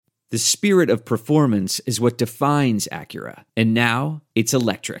The spirit of performance is what defines Acura, and now it's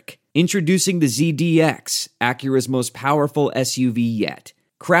electric. Introducing the ZDX, Acura's most powerful SUV yet.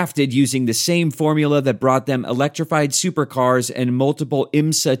 Crafted using the same formula that brought them electrified supercars and multiple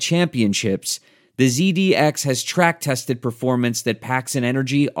IMSA championships, the ZDX has track-tested performance that packs an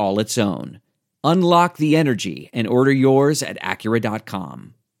energy all its own. Unlock the energy and order yours at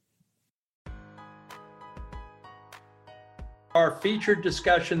Acura.com. Our featured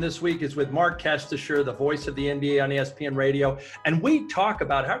discussion this week is with Marc Kestecher, the voice of the NBA on ESPN Radio, and we talk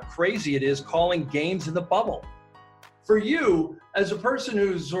about how crazy it is calling games in the bubble. For you, as a person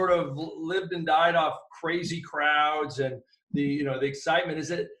who's sort of lived and died off crazy crowds and the excitement,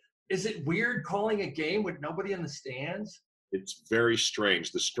 is it weird calling a game with nobody in the stands? It's very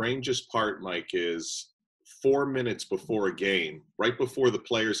strange. The strangest part, Mike, is 4 minutes before a game, right before the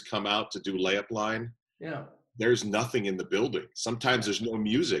players come out to do layup line. Yeah. There's nothing in the building. Sometimes there's no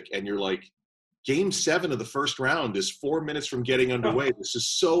music, and you're like, Game 7 of the first round is 4 minutes from getting underway. This is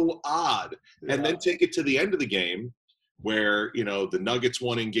so odd. Yeah. And then take it to the end of the game where, the Nuggets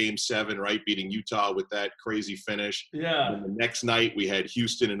won in Game 7, right, beating Utah with that crazy finish. Yeah. And the next night we had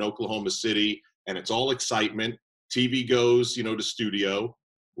Houston and Oklahoma City, and it's all excitement. TV goes, to studio.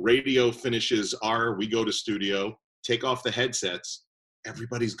 Radio finishes we go to studio, take off the headsets.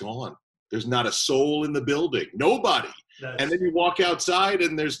 Everybody's gone. There's not a soul in the building. Nobody. And then you walk outside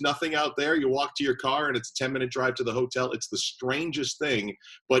and there's nothing out there. You walk to your car and it's a 10-minute drive to the hotel. It's the strangest thing.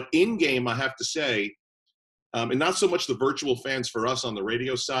 But in-game, I have to say, and not so much the virtual fans for us on the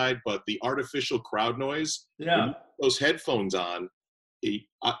radio side, but the artificial crowd noise. Yeah. Those headphones on,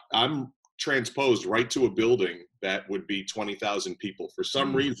 I'm transposed right to a building that would be 20,000 people. For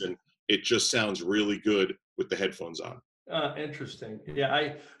some reason, it just sounds really good with the headphones on. Interesting.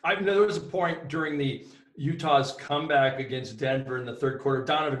 Yeah, I there was a point during the Utah's comeback against Denver in the third quarter.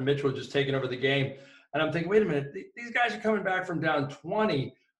 Donovan Mitchell just taking over the game, and I'm thinking, wait a minute, these guys are coming back from down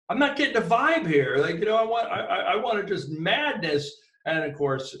 20. I'm not getting a vibe here. I want just madness. And of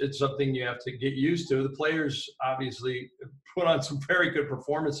course, it's something you have to get used to. The players obviously put on some very good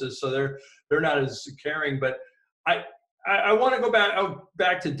performances, so they're not as caring. But I want to go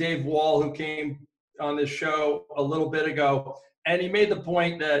back to Dave Wall, who came on this show a little bit ago, and he made the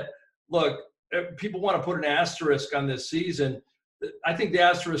point that, look, people want to put an asterisk on this season. I think the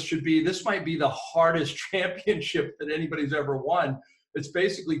asterisk should be, this might be the hardest championship that anybody's ever won. It's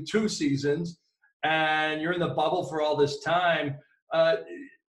basically 2 seasons, and you're in the bubble for all this time.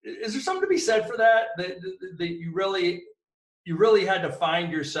 Is there something to be said for that you really had to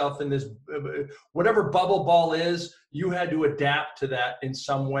find yourself in this, whatever bubble ball is, you had to adapt to that in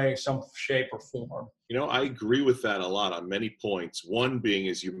some way, some shape or form? I agree with that a lot on many points. One being,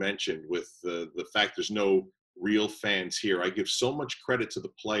 as you mentioned, with the fact there's no real fans here. I give so much credit to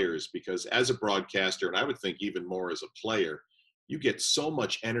the players because as a broadcaster, and I would think even more as a player, you get so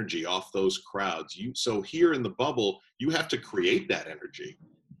much energy off those crowds. So here in the bubble, you have to create that energy.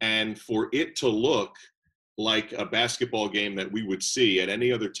 And for it to look like a basketball game that we would see at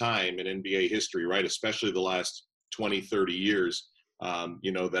any other time in NBA history, right? Especially the last 20, 30 years,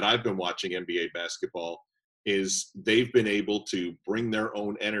 that I've been watching NBA basketball, is they've been able to bring their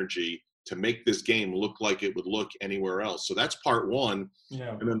own energy to make this game look like it would look anywhere else. So that's part one.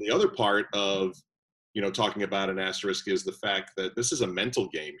 Yeah. And then the other part of, talking about an asterisk is the fact that this is a mental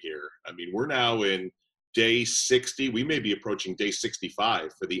game here. I mean, we're now in day 60. We may be approaching day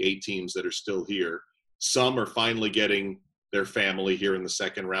 65 for the 8 teams that are still here. Some are finally getting their family here in the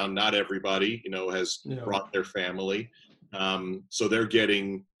second round. Not everybody, has brought their family. So they're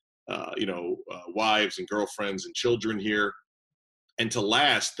getting, wives and girlfriends and children here. And to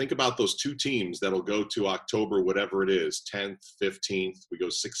last, think about those 2 teams that'll go to October, whatever it is, 10th, 15th. We go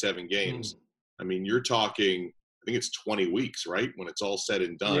 6-7 games. I mean, you're talking, I think it's 20 weeks, right? When it's all said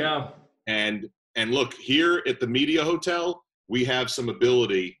and done. Yeah. And look, here at the media hotel, we have some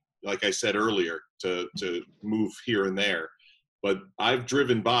ability, like I said earlier, to move here and there. But I've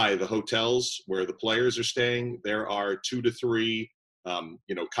driven by the hotels where the players are staying. There are 2 to 3,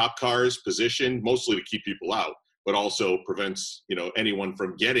 cop cars positioned mostly to keep people out, but also prevents, anyone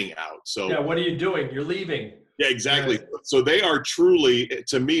from getting out. So yeah, what are you doing? You're leaving. Yeah, exactly. Right. So they are truly,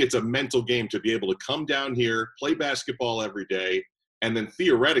 to me, it's a mental game to be able to come down here, play basketball every day. And then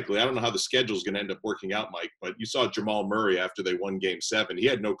theoretically, I don't know how the schedule is going to end up working out, Mike, but you saw Jamal Murray after they won Game 7. He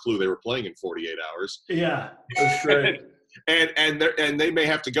had no clue they were playing in 48 hours. Yeah, that's great. and they may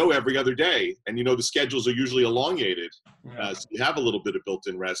have to go every other day. And, the schedules are usually elongated. Yeah. So you have a little bit of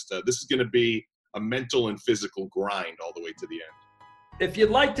built-in rest. This is going to be a mental and physical grind all the way to the end. If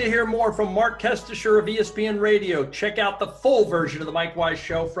you'd like to hear more from Marc Kestecher of ESPN Radio, check out the full version of the Mike Wise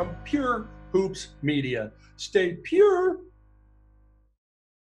Show from Pure Hoops Media. Stay pure.